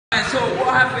So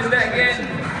what happened again?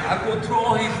 I go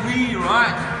throw his knee,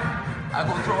 right? I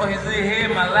go throw his knee here,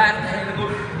 my left hand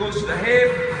goes to the hip,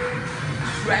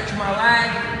 stretch my leg.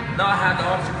 Now I have the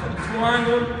option for the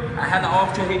triangle. I have the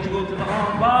option here to go to the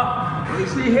arm bar. But you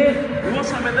see here,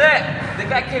 once I'm in there, the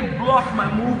guy can block my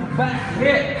move back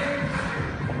here.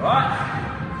 Right?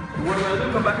 What do I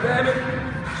do? Come back to it.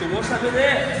 So once I'm in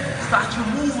there, start to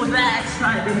move with that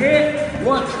side of the head.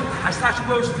 Watch. I start to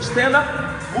go to stand up,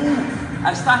 move.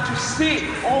 I start to sit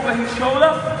over his shoulder.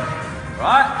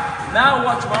 Right? Now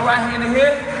watch my right hand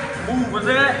here, move with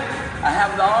that. I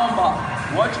have the arm bar.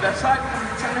 Watch that side,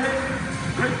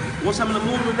 once I'm gonna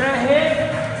move with that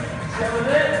head, sit over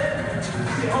there,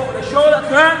 sit over the shoulder,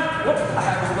 turn, whoop, I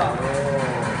have the bar.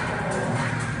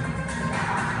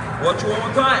 Watch one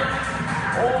more time.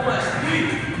 Oh my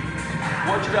speed.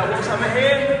 Watch that, once I'm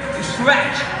here, you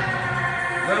stretch.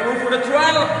 Gonna move for the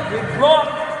triangle, you block,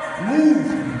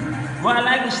 move. Right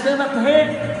leg is stand up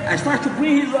here, I start to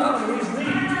bring his arm, his knee.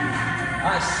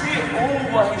 I sit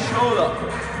over his shoulder.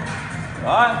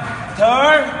 Right?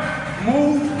 Turn,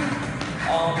 move,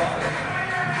 arm back.